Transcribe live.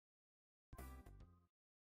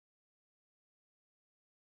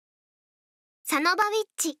サノバウィッ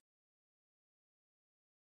チ。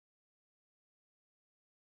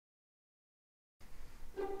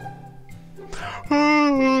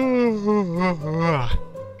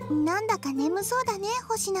なんだか眠そうだね、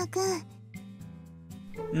星名くん。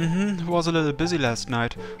Was a little busy last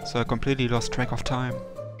night, so I completely lost track of time.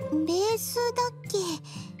 ベースだっけ？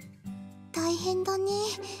大変だね。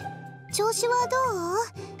調子はど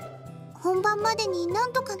う？本番までにな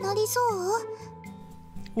んとかなりそう？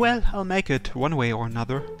 Well, I'll make it one way or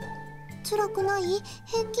another. 辛くない？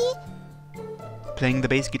平気？ Playing the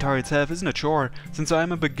bass guitar itself isn't a chore, since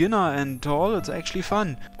I'm a beginner and all, it's actually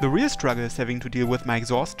fun. The real struggle is having to deal with my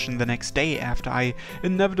exhaustion the next day after I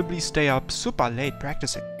inevitably stay up super late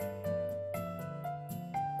practicing.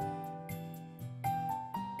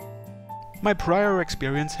 My prior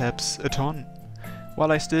experience helps a ton.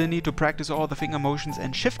 While I still need to practice all the finger motions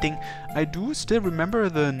and shifting, I do still remember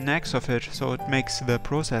the knacks of it, so it makes the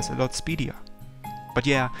process a lot speedier. But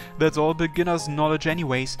yeah, that's all beginner's knowledge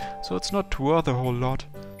anyways, so it's not worth a whole lot.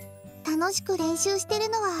 楽しく練習してる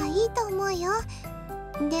のはいいと思うよ。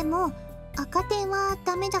でも、赤点は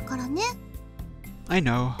ダメだからね。I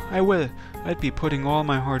know, I will. I'd be putting all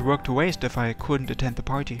my hard work to waste if I couldn't attend the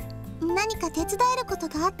party. 何か手伝えること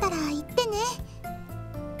があったら言ってね。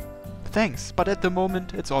Thanks, but at the moment,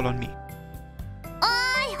 it's all on me. お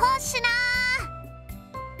ーい、星名。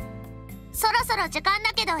そろそろ時間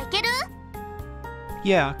だけど行ける？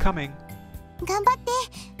 Yeah, coming. 頑張って。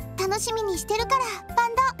楽しみにしてるから、バ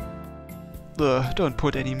ンド。Don't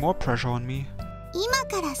put any more pressure on me. 今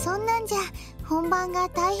からそんなんじゃ本番が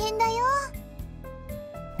大変だよ。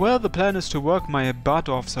Well, the plan is to work my butt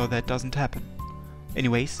off so that doesn't happen.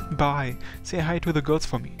 Anyways, bye. Say hi to the girls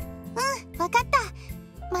for me. うん、わかった。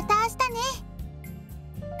また明日ね。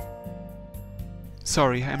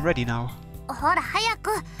Sorry, I'm ready now. ほら早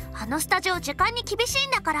く。あのスタジオ時間に厳しい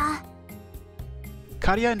んだから。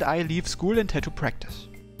Kadia and I leave school and head to practice.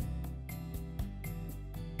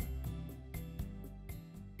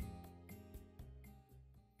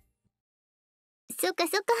 そっか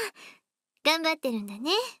そっか。頑張ってるんだね、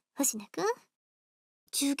星名くん。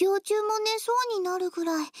授業中も寝そうになるぐ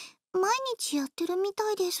らい毎日やってるみ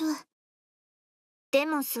たいです。で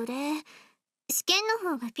もそれ、試験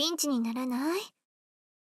の方がピンチにならない？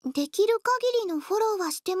できる限りのフォローは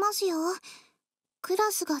してますよ。ク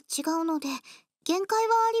ラスが違うので限界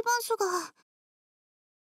はありますが。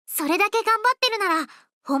それだけ頑張ってるなら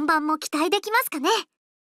本番も期待できますかね？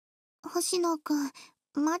星野くん、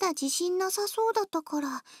まだ自信なさそうだったから、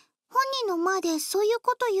本人の前でそういう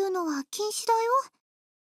こと言うのは禁止だよ。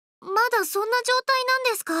まだそんな状態なん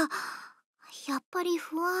ですか？やっぱり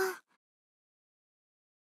不安。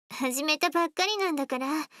始めたばっかりなんだから、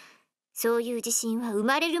そういう自信は生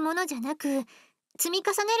まれるものじゃなく、積み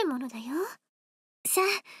重ねるものだよ。さあ、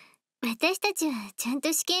私たちはちゃん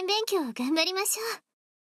と試験勉強を頑張りましょう。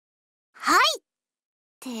はいっ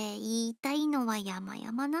て言いたいのは山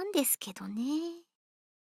々なんですけどね。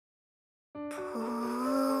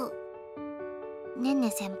ねん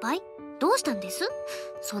ね先輩、どうしたんです？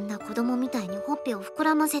そんな子供みたいにほっぺを膨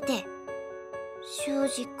らませて。修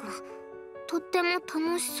二くん、とっても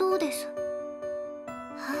楽しそうです。は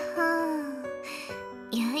は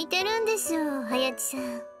焼いてるんですよ、隼千さ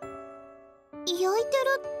ん。焼いてる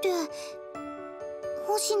って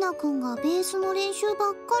星名くんがベースの練習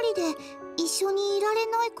ばっかりで一緒にいられ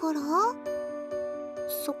ないから？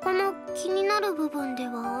そこも気になる部分で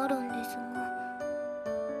はあるんです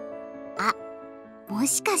が。あ、も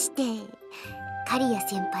しかして刈谷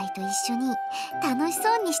先輩と一緒に楽し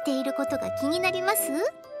そうにしていることが気になります？ブ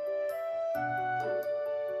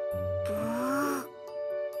ー。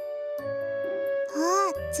ああ、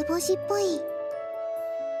図星っぽい。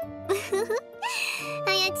隼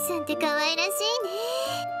千さんって可愛らしい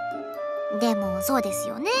ね。でもそうです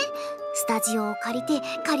よね。スタジオを借りて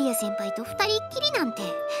刈谷先輩と二人っきりなんて、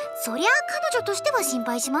そりゃあ彼女としては心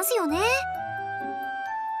配しますよね。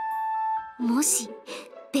もし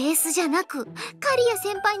ベースじゃなく刈谷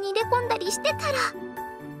先輩に入れ込んだりしてたら。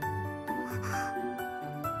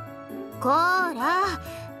こーら、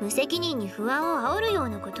無責任に不安を煽るよう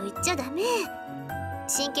なこと言っちゃダメ。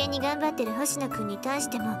真剣に頑張ってる星野くんに対し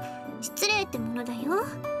ても失礼ってものだよ。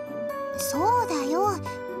そうだよ。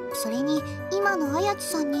それに今の綾津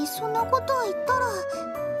さんにそんなことを言ったら。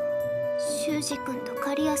修二くんと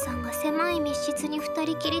刈谷さんが狭い密室に二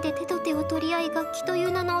人きりで手と手を取り合い、楽器とい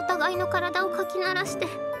う名のお互いの体をかき鳴らして。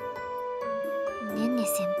ねんね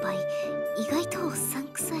先輩、意外とおっさん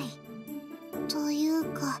くさい。という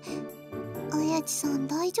か、綾津さん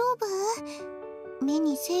大丈夫？目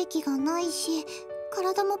に生気がないし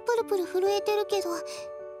体もプルプル震えてるけど、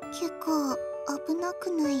結構危な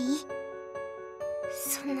くない？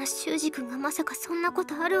そんな修二君がまさかそんなこ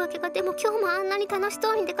とあるわけが。でも今日もあんなに楽し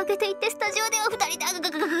そうに出かけていって、スタジオでお二人でフリー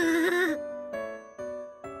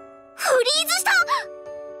ズした。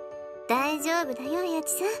大丈夫だよ、綾地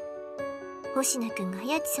さん。星名君が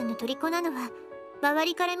綾地さんの虜なのは周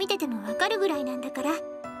りから見ててもわかるぐらいなんだから。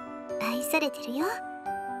愛されてるよ。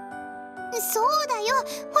そうだよ、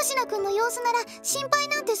星名くんの様子なら心配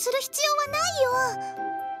なんてする必要はないよ。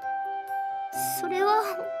それは分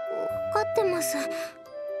かってます。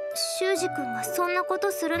修二君がそんなこ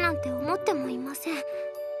とするなんて思ってもいません。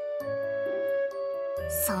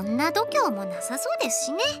そんな度胸もなさそうです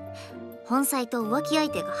しね。本妻と浮気相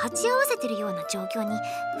手が鉢合わせてるような状況に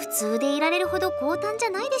普通でいられるほど強胆じゃ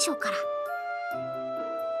ないでしょうから。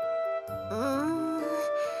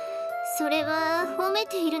それは褒め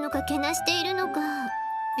ているのかけなしているのか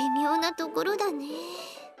微妙なところだね。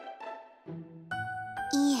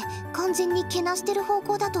いいえ、完全にけなしてる方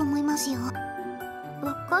向だと思いますよ。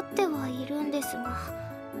分かってはいるんですが、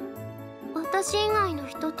私以外の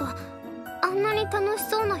人とあんなに楽し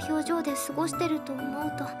そうな表情で過ごしてると思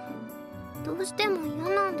うとどうしても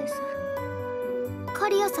嫌なんです。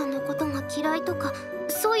刈谷さんのことが嫌いとか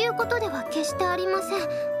そういうことでは決してありません。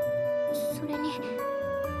それに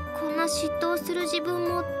こんな嫉妬をする自分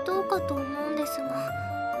もどうかと思うんですが、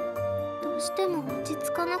どうしても落ち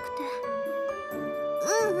着かなくて。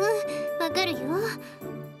わかるよ。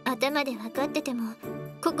頭で分かってても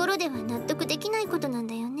心では納得できないことなん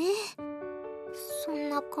だよね。そん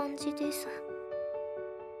な感じです。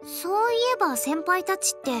そういえば先輩た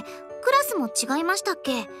ちってクラスも違いましたっ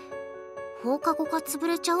け？放課後が潰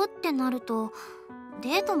れちゃうってなると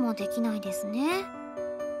デートもできないですね。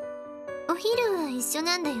お昼は一緒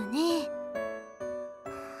なんだよね。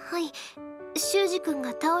はい、修二君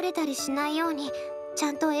が倒れたりしないようにち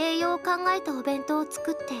ゃんと栄養を考えたお弁当を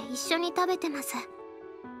作って一緒に食べてます。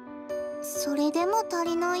それでも足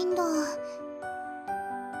りないんだ。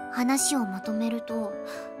話をまとめると、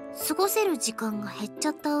過ごせる時間が減っちゃ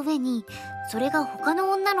った上にそれが他の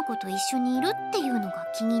女の子と一緒にいるっていうのが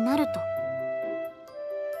気になると。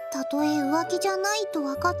たとえ浮気じゃないと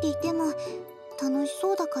分かっていても楽し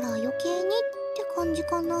そうだから余計にって感じ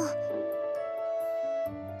かな。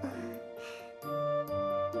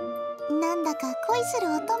なんだか恋する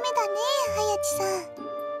乙女だね、はやちさ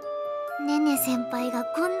ん。ねね先輩が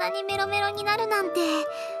こんなにメロメロになるなんて、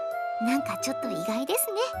なんかちょっと意外で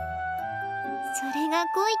すね。それが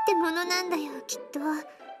恋ってものなんだよ、きっと。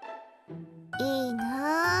いい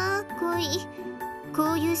なあ、恋。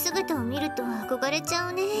こういう姿を見ると憧れちゃ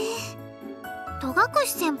うね。戸隠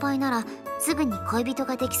先輩ならすぐに恋人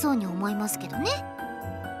ができそうに思いますけどね。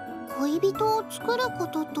恋人を作るこ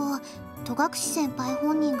とと戸隠先輩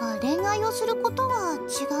本人が恋愛をすることは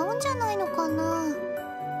違うんじゃないのかな。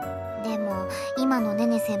でも今のね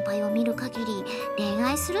ね先輩を見る限り恋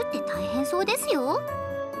愛するって大変そうですよ。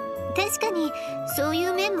確かにそうい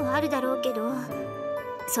う面もあるだろうけど、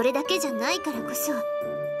それだけじゃないからこそ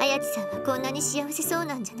綾地さんはこんなに幸せそう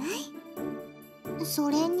なんじゃない？そ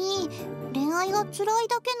れに恋愛が辛い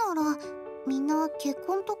だけならみんな結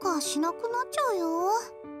婚とかしなくなっちゃうよ。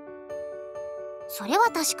それは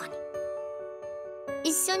確かに。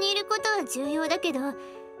一緒にいることは重要だけど、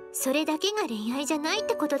それだけが恋愛じゃないっ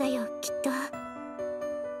てことだよ、きっと。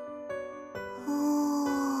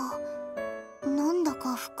なんだ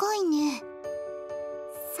か深いね。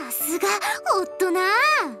さすが大人。ま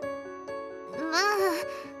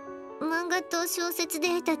あ漫画と小説で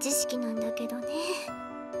得た知識なんだけどね。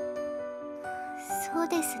そう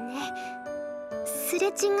ですね、すれ違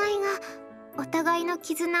いがお互いの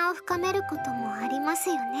絆を深めることもあります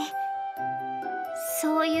よね。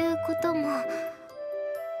そういうことも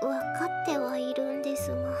分かってはいるんです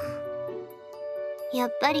が、や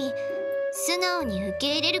っぱり素直に受け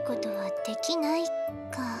入れることはできないか。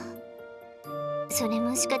それ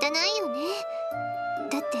も仕方ないよね。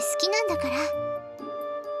だって好きなんだから。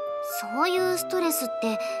そういうストレスっ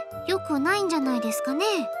て良くないんじゃないですかね。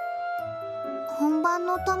本番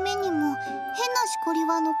のためにも変なしこり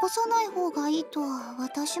は残さない方がいいと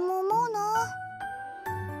私も思うな。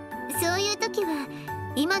そういう時は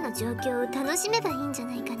今の状況を楽しめばいいんじゃ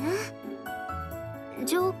ないかな。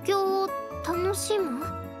状況を楽しむ？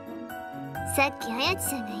さっき綾地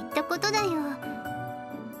さんが言ったことだよ。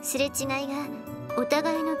すれ違いがお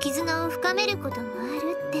互いの絆を深めることもあ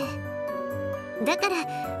るって。だから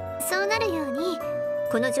そうなるように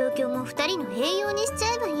この状況も2人の栄養にしち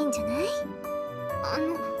ゃえばいいんじゃない？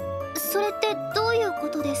それってどういうこ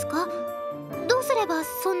とですか？どうすれば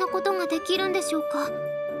そんなことができるんでしょうか？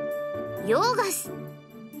ヨーガス。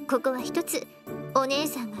ここは一つお姉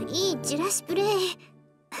さんがいいじらしプレイも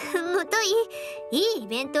といいイ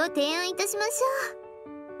ベントを提案いたしましょう。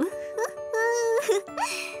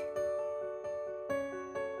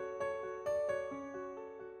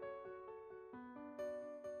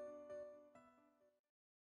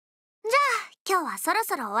今日はそろ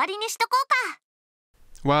そろ終わりにしとこうか。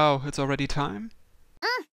Wow, it's already time?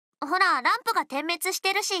 ほら、ランプが点滅し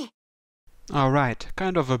てるし。Alright,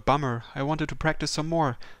 kind of a bummer. I wanted to practice some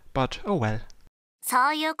more, but oh well. そ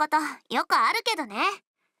ういうこと、よくあるけどね。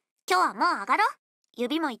今日はもう上がろう。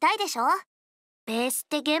指も痛いでしょ。ベースっ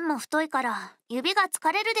て弦も太いから指が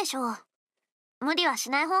疲れるでしょう。無理はし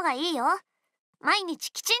ない方がいいよ。毎日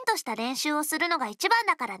きちんとした練習をするのが一番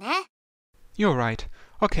だからね。You're right.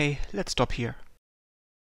 Okay, let's stop here.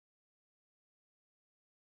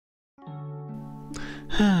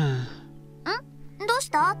 どうし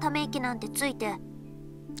た？ため息なんてついて。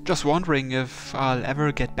Just wondering if I'll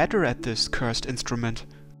ever get better at this cursed instrument.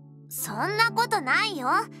 そんなことないよ。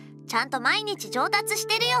ちゃんと毎日上達し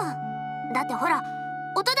てるよ。だってほら、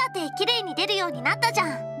音だってきれいに出るようになったじゃん。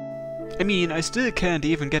I mean, I still can't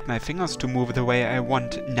even get my fingers to move the way I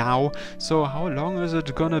want now, so how long is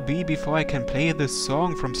it gonna be before I can play this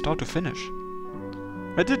song from start to finish?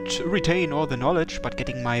 I did retain all the knowledge, but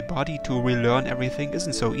getting my body to relearn everything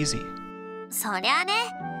isn't so easy. そりゃあね、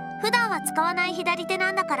普段は使わない左手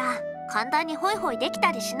なんだから簡単にホイホイでき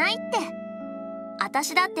たりしないって。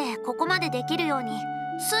私だってここまでできるように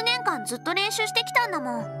数年間ずっと練習してきたんだ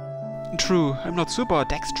もん。True, I'm not super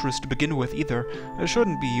dexterous to begin with either. I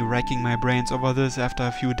shouldn't be racking my brains over this after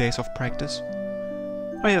a few days of practice.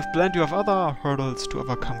 I have plenty of other hurdles to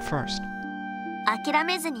overcome first. 諦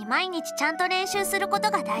めずに毎日ちゃんと練習するこ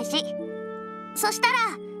とが大事。そしたら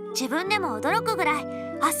自分でも驚くぐらい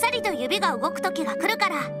あっさりと指が動く時が来るか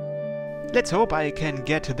ら。Let's hope I can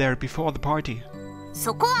get there before the party.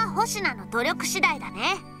 そこは星名の努力次第だ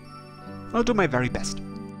ね。I'll do my very best.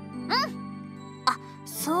 あ、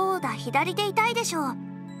そうだ、左手痛いでしょ。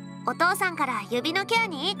お父さんから指のケア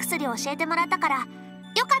にいい薬を教えてもらったから、よ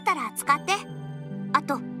かったら使って。あ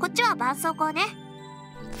と、こっちは絆創膏ね。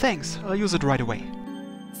Thanks, I'll use it right away.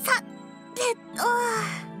 さて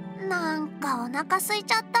と、なんかお腹空い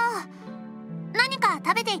ちゃった。何か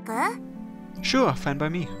食べていく？ Sure, fine by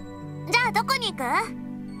me. じゃあどこに行く？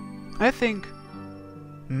 I think...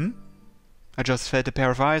 I just felt a pair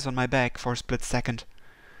of eyes on my back for a split second.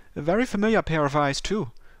 A very familiar pair of eyes,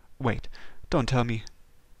 too. Wait, don't tell me.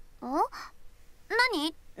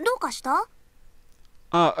 何？どうかした？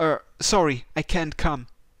 Sorry, I can't come.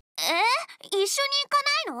 一緒に行か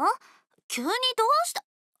ないの？急にどうした？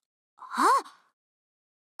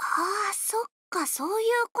そっか、そうい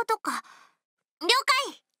うことか。了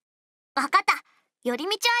解。わかった。寄り道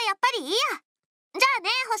はやっぱりいいや。じゃあね、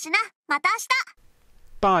星名。また明日。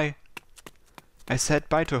Bye. I said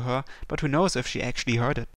bye to her, but who knows if she actually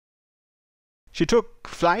heard it. She took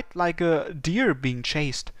flight like a deer being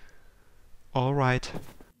chased. All right.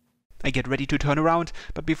 I get ready to turn around,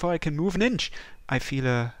 but before I can move an inch, I feel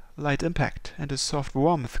a light impact and a soft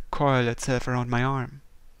warmth coil itself around my arm.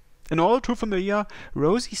 An all too familiar,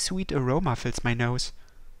 rosy sweet aroma fills my nose.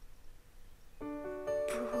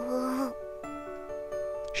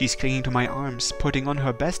 She's clinging to my arms, putting on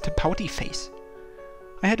her best pouty face.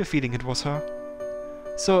 I had a feeling it was her.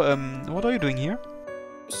 So, what are you doing here?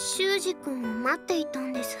 修二君を待っていた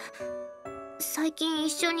んです。最近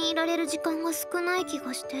一緒にいられる時間が少ない気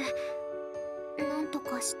がして、なんと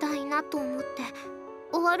かしたいなと思って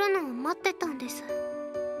終わるのを待ってたんです。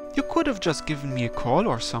You could have just given me a call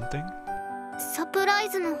or something. サプライ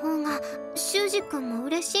ズの方が修二君も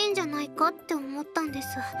嬉しいんじゃないかって思ったんです。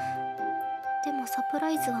でもサプ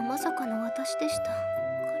ライズはまさかの私でした。カ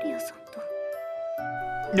リアさんと。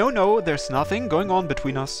No, there's nothing going on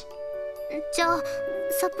between us. じゃあ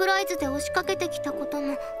サプライズで押しかけてきたこと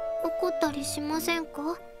も起こったりしませんか？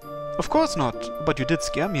 Of course not, but you did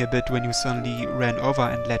scare me a bit when you suddenly ran over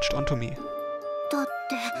and latched onto me. だっ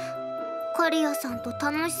てカリアさんと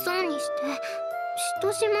楽しそうにして嫉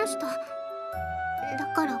妬しました。だ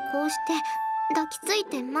からこうして抱きつい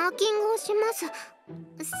てマーキングをします。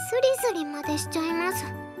スリスリまでしちゃいます。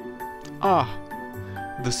Ah,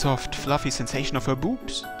 the soft, fluffy sensation of her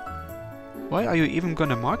boobs. Why are you even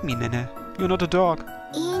gonna mark me, Nene? You're not a dog.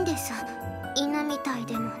 いいんです。犬みたい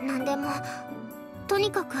でも何でも。と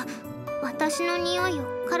にかく私の匂いを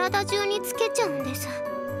体中につけちゃうんです。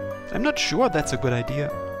I'm not sure that's a good idea.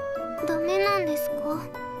 ダメなんですか？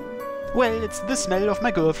 Well, it's the smell of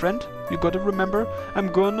my girlfriend. You gotta remember,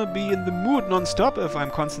 I'm gonna be in the mood non-stop if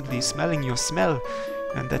I'm constantly smelling your smell,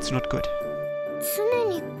 and that's not good. 常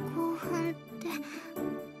に興奮っ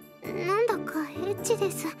てなんだかエッチ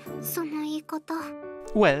です。その言い方。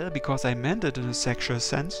Well, because I meant it in a sexual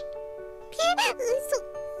sense.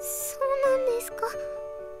 そうなんですか？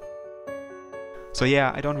 So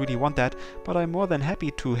yeah, I don't really want that, but I'm more than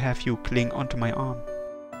happy to have you cling onto my arm.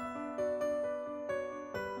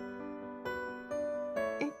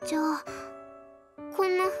 じゃあこ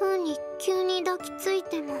んな風に急に抱きつい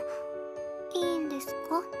てもいいんです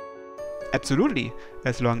か？ Absolutely,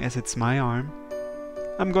 as long as it's my arm.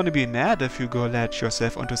 I'm gonna be mad if you go latch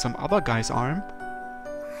yourself onto some other guy's arm.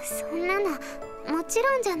 そんなのもち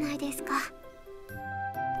ろんじゃないですか。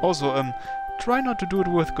 Also, try not to do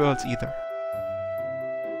it with girls either.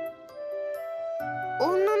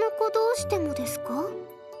 女の子同士でもですか？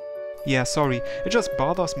 Yeah, sorry, it just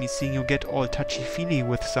bothers me seeing you get all touchy-feely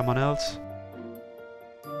with someone else.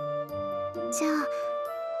 じゃ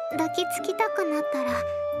あ抱きつきたくなったら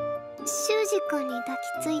修二君に抱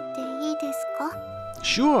きついていいですか？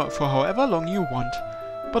 Sure, for however long you want,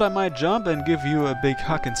 but I might jump and give you a big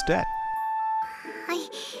hug instead. はい、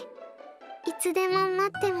いつでも待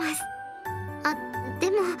ってます。あ、で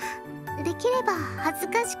もできれば恥ず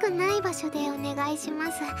かしくない場所でお願いし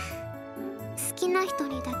ます。好きな人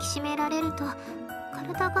に抱きしめられると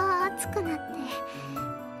体が熱くなって、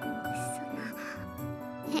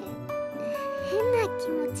変な気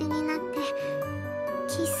持ちになって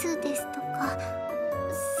キスですとか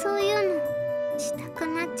そういうのしたく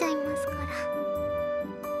なっちゃいますから。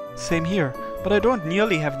 Same here, but I don't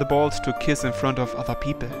nearly have the balls to kiss in front of other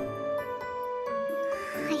people. は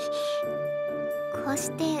い、こう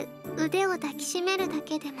して腕を抱きしめるだ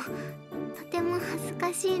けでもとても恥ず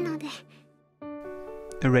かしいので。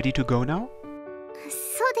 Ready to go now?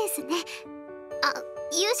 そうですね。あ、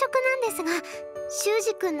夕食なんですが修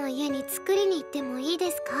二君の家に作りに行ってもいい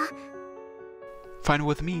ですか？ Fine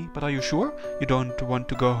with me, but are you sure? You don't want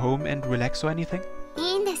to go home and relax or anything?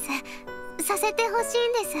 いいんです。させてほしい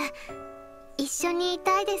んです。一緒にい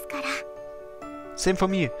たいですから。 Same for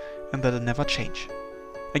me, and that'll never change.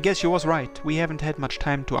 I guess she was right, we haven't had much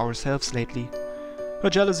time to ourselves lately. Her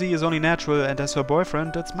jealousy is only natural, and as her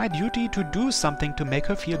boyfriend, it's my duty to do something to make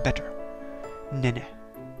her feel better. Nene.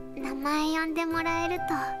 名前呼んでもらえる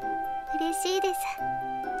と嬉しいです。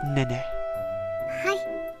 Nene. はい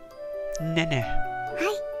Nene. はい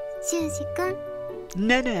修二君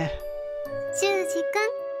Nene. 修二君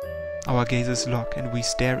Our gazes lock, and we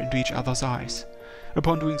stare into each other's eyes.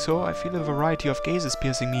 Upon doing so, I feel a variety of gazes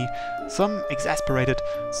piercing me, some exasperated,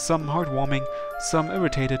 some heartwarming, some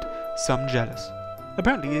irritated, some jealous.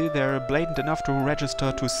 Apparently, they're blatant enough to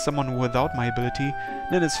register to someone without my ability.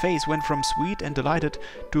 Nene's face went from sweet and delighted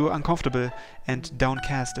to uncomfortable and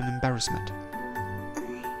downcast in embarrassment.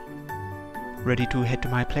 Ready to head to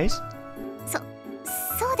my place? そ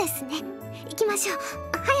うですね。行きましょう。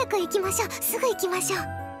早く行きましょう。すぐ行きましょう。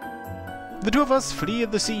 The two of us flee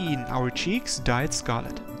the scene, our cheeks dyed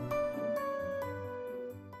scarlet.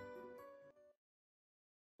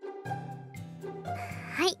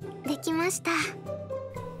 はい、できました。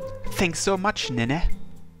 Thanks so much, Nene.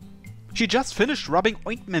 She just finished rubbing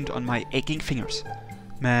ointment on my aching fingers.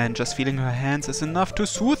 Man, just feeling her hands is enough to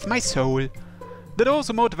soothe my soul. That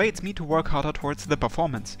also motivates me to work harder towards the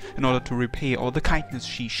performance, in order to repay all the kindness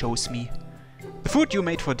she shows me. The food you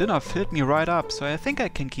made for dinner filled me right up, so I think I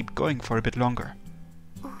can keep going for a bit longer.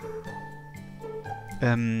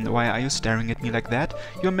 Why are you staring at me like that?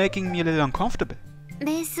 You're making me a little uncomfortable. ベ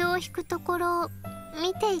ースを弾くところを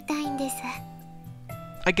見ていたいんです。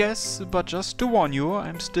 I guess, but just to warn you,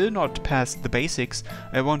 I'm still not past the basics.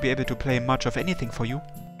 I won't be able to play much of anything for you.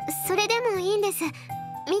 それでもいいんです。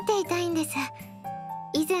見ていたいんです。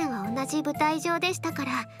以前は同じ舞台上でしたか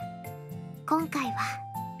ら、今回は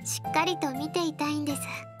しっかりと見ていたいんです。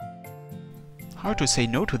 Hard to say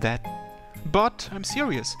no to that. But I'm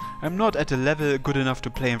serious. I'm not at a level good enough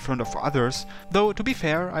to play in front of others. Though, to be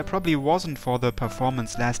fair, I probably wasn't for the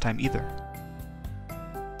performance last time either.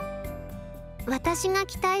 私が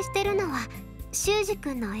期待してるのは修二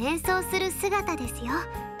君の演奏する姿ですよ。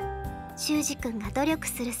修二君が努力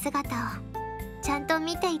する姿をちゃんと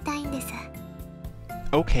見ていたいんです。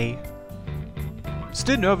 Okay.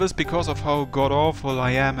 Still nervous because of how god-awful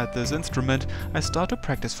I am at this instrument, I start to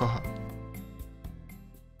practice for her.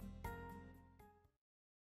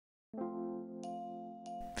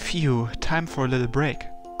 Phew, time for a little break.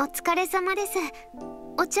 お疲れ様です。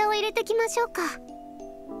お茶を入れてきましょうか。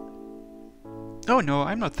 Oh no,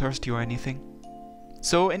 I'm not thirsty or anything.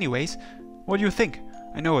 So anyways, what do you think?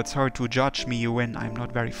 I know it's hard to judge me when I'm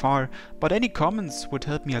not very far, but any comments would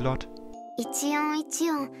help me a lot. 一音一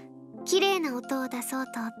音綺麗な音を出そう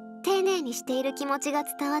と丁寧にしている気持ちが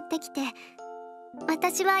伝わってきて、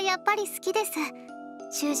私はやっぱり好きです。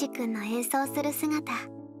修二君の演奏する姿。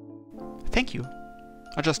 Thank you.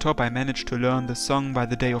 I just hope I manage to learn the song by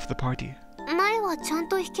the day of the party. 前はちゃん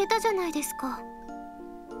と弾けたじゃないですか。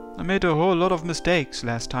I made a whole lot of mistakes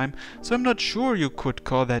last time, so I'm not sure you could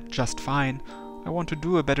call that just fine. I want to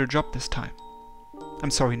do a better job this time.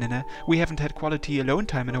 I'm sorry, Nene. We haven't had quality alone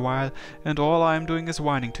time in a while, and all I'm doing is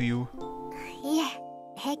whining to you. いえ、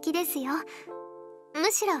平気ですよ。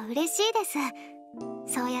むしろ嬉しいです。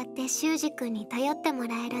そうやって修二君に頼っても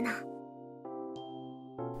らえるの。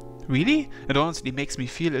Really? It honestly makes me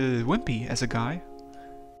feel a little wimpy as a guy.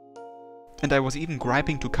 And I was even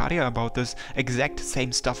griping to Karia about this exact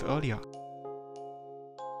same stuff earlier.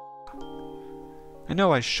 I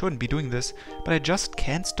know I shouldn't be doing this, but I just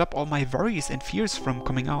can't stop all my worries and fears from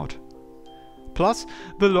coming out. Plus,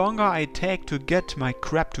 the longer I take to get my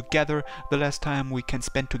crap together, the less time we can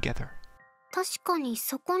spend together. 確かに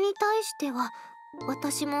そこに対しては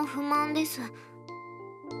私も不満です。だっ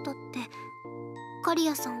てカリ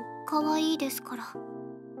アさん可愛いですから。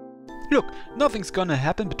Look, nothing's gonna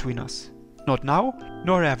happen between us. Not now,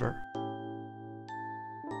 nor ever.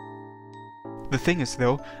 The thing is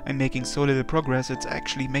though, I'm making so little progress it's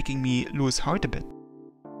actually making me lose heart a bit.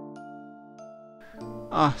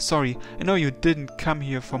 Ah, sorry, I know you didn't come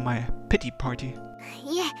here for my pity party.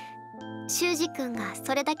 いえ、修二君が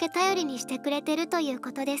それだけ頼りにしてくれてるという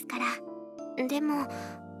ことですから。でも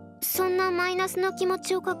そんなマイナスの気持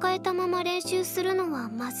ちを抱えたまま練習するのは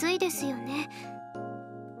まずいですよね。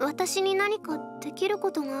私に何かできる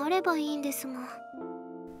ことがあればいいんですが。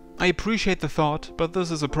I appreciate the thought, but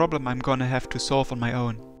this is a problem I'm gonna have to solve on my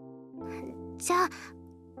own. じゃあ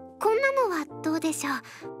こんなのはどうでしょ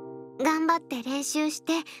う。頑張って練習し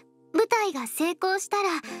て舞台が成功したら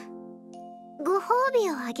ご褒美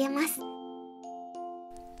をあげます。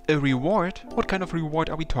A reward? What kind of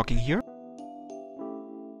reward are we talking here?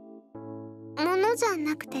 ものじゃ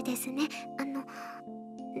なくてですね。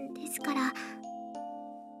ですから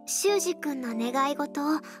修二君の願い事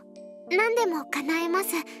を何でも叶えます。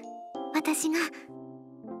私が。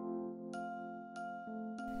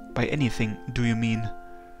By anything, do you mean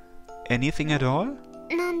anything at all?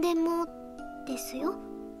 何でもですよ。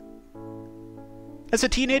As a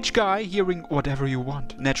teenage guy, hearing whatever you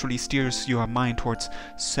want naturally steers your mind towards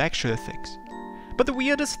sexual things. But the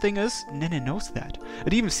weirdest thing is, Nene knows that.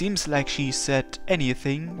 It even seems like she said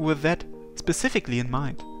anything with that specifically in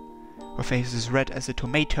mind. Her face is red as a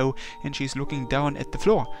tomato and she's looking down at the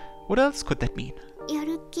floor. What else could that mean? や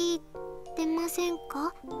る気出ません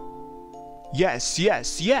か？ Yes,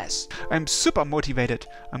 yes, yes! I'm super motivated.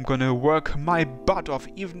 I'm gonna work my butt off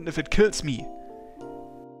even if it kills me.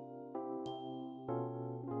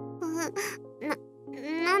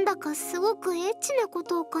 なんだかすごくエッチなこ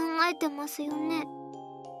とを考えてますよね。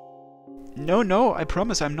No, no, I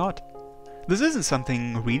promise I'm not. This isn't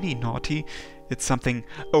something really naughty. It's something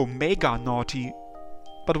omega naughty.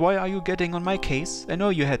 But why are you getting on my case? I know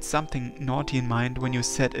you had something naughty in mind when you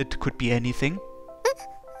said it could be anything.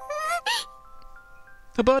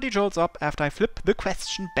 Her body jolts up after I flip the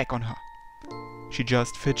question back on her. She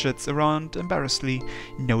just fidgets around embarrassedly,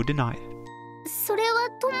 no denial. それは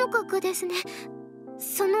ともかくですね。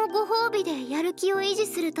そのご褒美でやる気を維持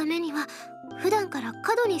するためには普段から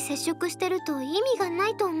過度に接触してると意味がな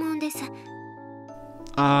いと思うんです。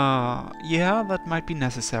Yeah, that might be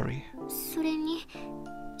necessary. それに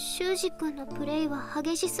修二君のプレイは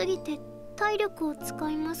激しすぎて体力を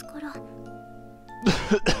使いますから。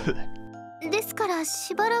ですから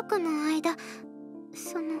しばらくの間エ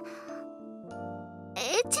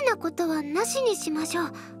ッチなことはなしにしましょ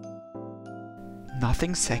う。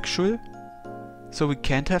 Nothing sexual? So we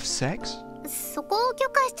can't have sex? そこを許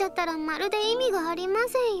可しちゃったらまるで意味がありま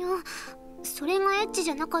せんよ。それがエッチ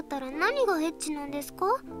じゃなかったら何がエッチなんですか？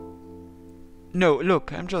 No, look,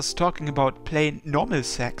 I'm just talking about plain normal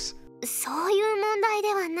sex. そういう問題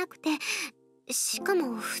ではなくて、しか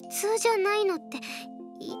も普通じゃないのって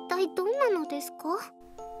一体どんなのですか？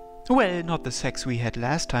 Well, not the sex we had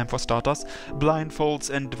last time for starters.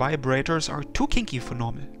 Blindfolds and vibrators are too kinky for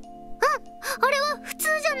normal. あれは普通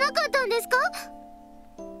じゃなかったんですか？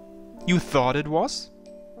 You thought it was?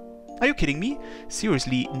 Are you kidding me?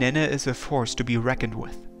 Seriously, Nene is a force to be reckoned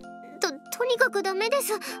with. とにかくダメで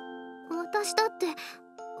す。私だって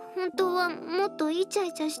本当はもっとイチャ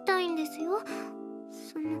イチャしたいんですよ。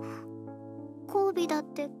交尾だっ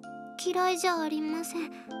て嫌いじゃありませ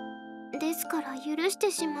ん。ですから許して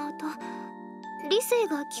しまうと理性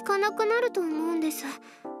が効かなくなると思うんです。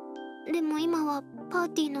でも今はパー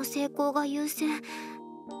ティーの成功が優先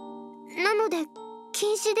なので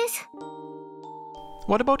禁止です。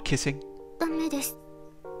 What about kissing? ダメです。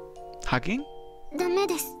 Hugging? ダメ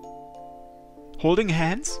です。 Holding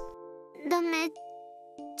hands? ダメ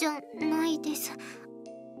じゃないです。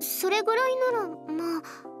それぐらいならまあ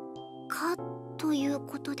かという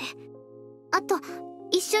ことで。あと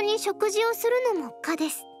一緒に食事をするのも可で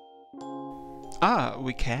す。Ah,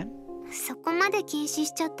 we can? そこまで禁止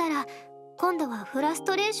しちゃったら今度はフラス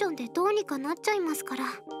トレーションでどうにかなっちゃいますから。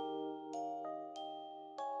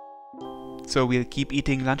So we'll keep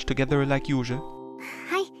eating lunch together like usual?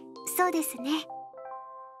 はい、そうですね。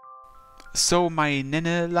So my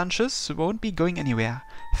Nene lunches won't be going anywhere.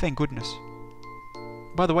 Thank goodness.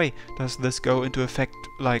 By the way, does this go into effect,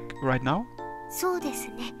 like, right now? そうです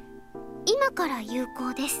ね。今から有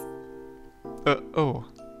効です。Oh.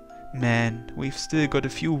 Man, we've still got a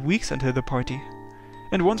few weeks until the party.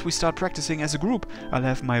 And once we start practicing as a group, I'll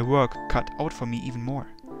have my work cut out for me even more.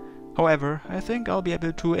 However, I think I'll be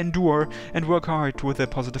able to endure and work hard with a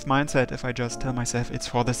positive mindset if I just tell myself it's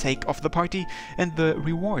for the sake of the party and the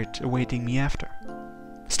reward awaiting me after.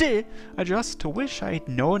 Still, I just wish I'd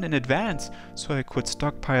known in advance, so I could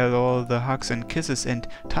stockpile all the hugs and kisses and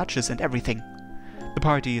touches and everything. The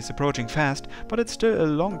party is approaching fast, but it's still a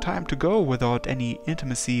long time to go without any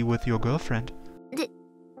intimacy with your girlfriend. で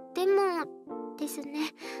もです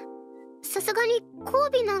ね、さすがに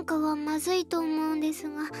交尾なんかはまずいと思うんです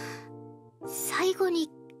が、最後に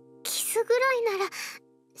キスぐらいなら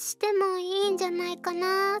してもいいんじゃないか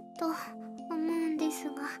なと思うんです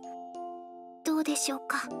が、どうでしょう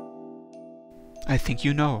か。 I think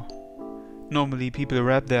you know. Normally people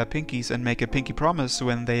wrap their pinkies and make a pinky promise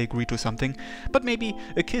when they agree to something, but maybe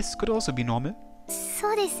a kiss could also be normal.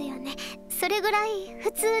 そうですよね。それぐらい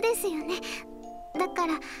普通ですよね。だか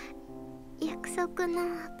ら約束の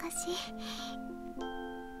証。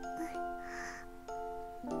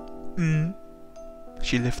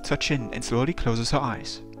She lifts her chin and slowly closes her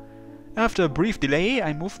eyes. After a brief delay,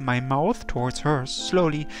 I move my mouth towards hers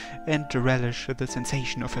slowly and relish the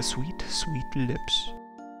sensation of her sweet, sweet lips.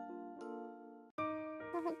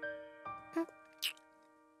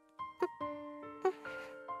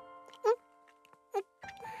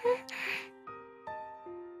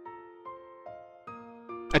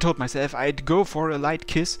 I told myself I'd go for a light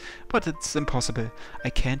kiss, but it's impossible. I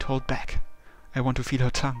can't hold back. I want to feel her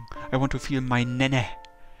tongue. I want to feel my Nene.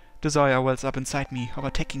 Desire wells up inside me,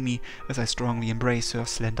 overtaking me as I strongly embrace her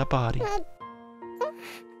slender body.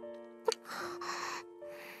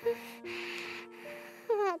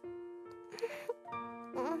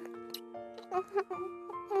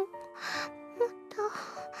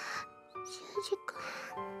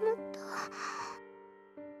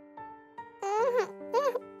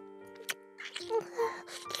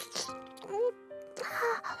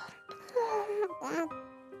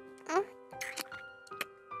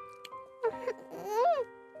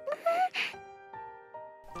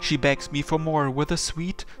 She begs me for more with a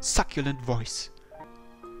sweet, succulent voice.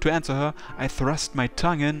 To answer her, I thrust my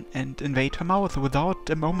tongue in and invade her mouth without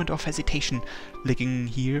a moment of hesitation, licking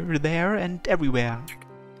here, there, and everywhere.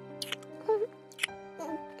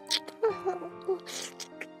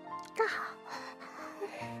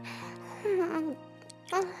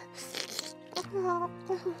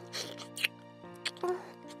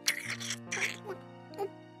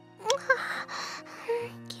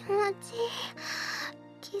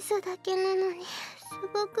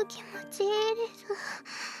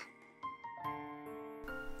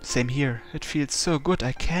 Same here. It feels so good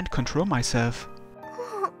I can't control myself.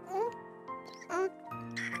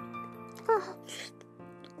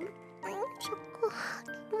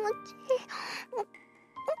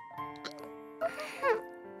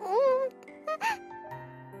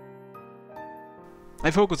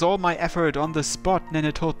 I focus all my effort on the spot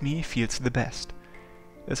Nene told me feels the best.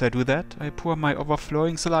 As I do that, I pour my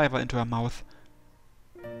overflowing saliva into her mouth.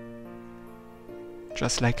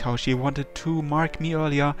 Just like how she wanted to mark me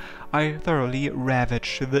earlier, I thoroughly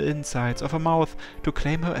ravage the insides of her mouth to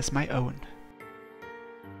claim her as my own.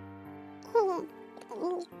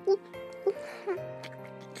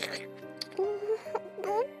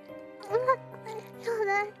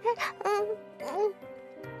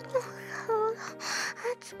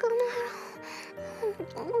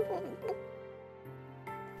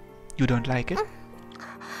 You don't like it?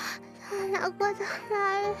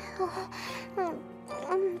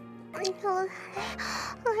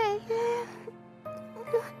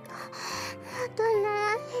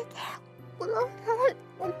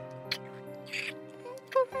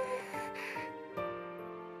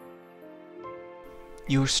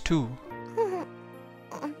 Yours too.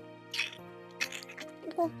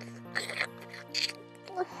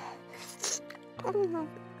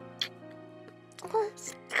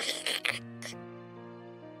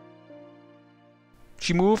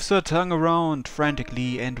 She moves her tongue around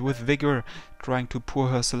frantically and with vigor, trying to pour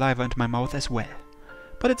her saliva into my mouth as well.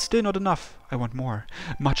 But it's still not enough. I want more,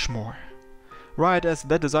 much more. Right as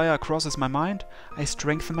that desire crosses my mind, I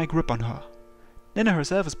strengthen my grip on her. Nene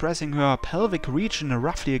herself is pressing her pelvic region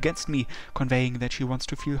roughly against me, conveying that she wants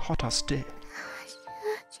to feel hotter still.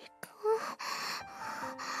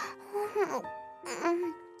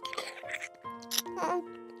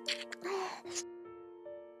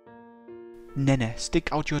 Nene, stick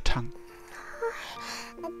out your tongue.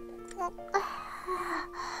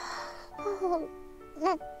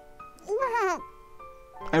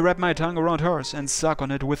 I wrap my tongue around hers and suck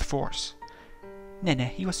on it with force.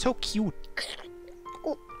 Nene, you are so cute.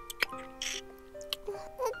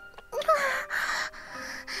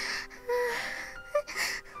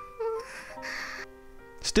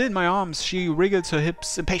 Still in my arms, she wriggles her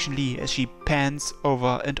hips impatiently as she pants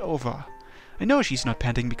over and over. I know she's not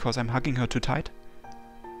panting because I'm hugging her too tight.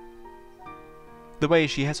 The way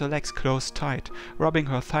she has her legs closed tight, rubbing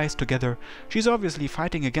her thighs together, she's obviously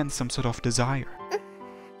fighting against some sort of desire.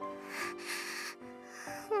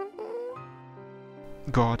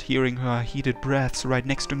 God, hearing her heated breaths right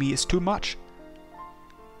next to me is too much.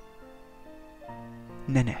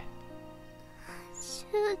 Nene.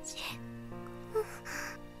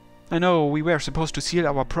 I know we were supposed to seal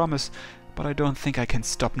our promise, but I don't think I can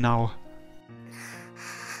stop now.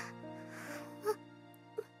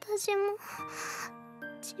 私も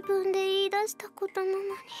自分で言い出したことなのに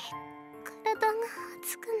体が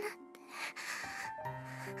熱くなっ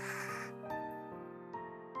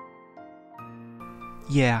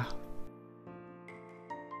て。Yeah.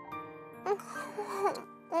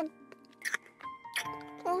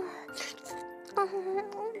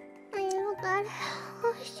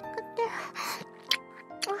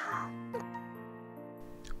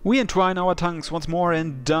 We entwine our tongues once more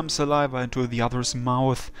and dump saliva into the other's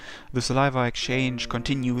mouth. The saliva exchange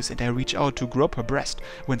continues and I reach out to grope her breast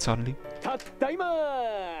when suddenly...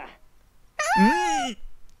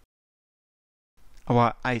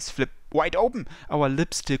 Our eyes flip wide open, our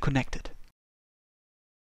lips still connected.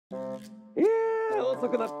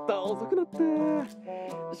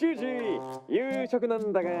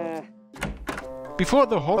 Before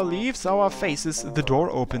the horror leaves our faces, the door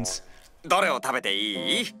opens.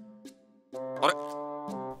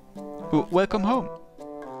 Welcome home.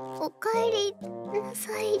 おかえりな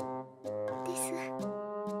さいです。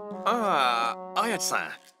ああ、あやちさ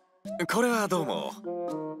ん。これはどうも。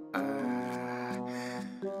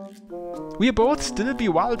We are both still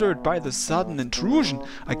bewildered by the sudden intrusion.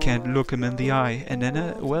 I can't look him in the eye, and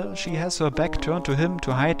Nene, well, she has her back turned to him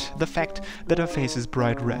to hide the fact that her face is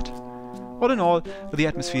bright red. All in all, the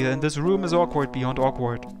atmosphere in this room is awkward beyond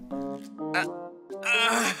awkward.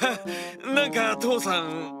 なんか父さ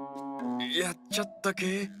んやっちゃった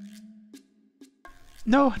け？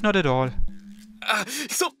 No, not at all. あ、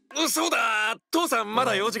そうだ。父さんま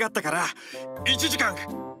だ用事があったから1時間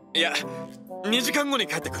いや2時間後に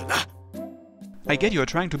帰ってくるな。I get you are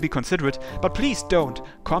trying to be considerate, but please don't.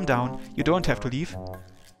 Calm down. You don't have to leave.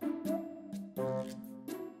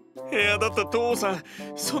 いやだって父さん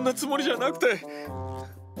そんなつもりじゃなくて。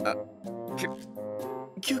あ、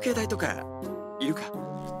休憩代とかいるか？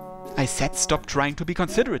 I said stop trying to be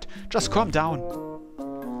considerate. Just calm down.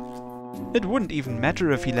 It wouldn't even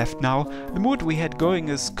matter if he left now. The mood we had going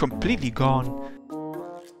is completely gone.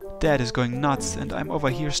 Dad is going nuts and I'm over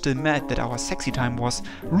here still mad that our sexy time was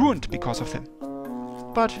ruined because of him.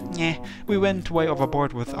 But, yeah, we went way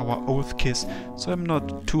overboard with our oath kiss, so I'm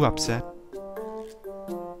not too upset.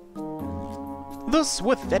 Thus,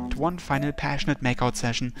 with that one final passionate makeout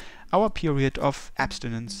session, our period of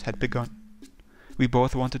abstinence had begun. We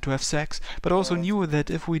both wanted to have sex, but also knew that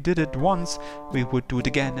if we did it once, we would do it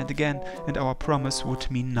again and again, and our promise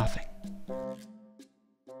would mean nothing.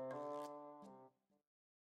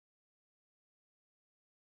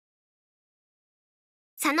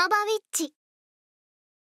 サノバウィッチ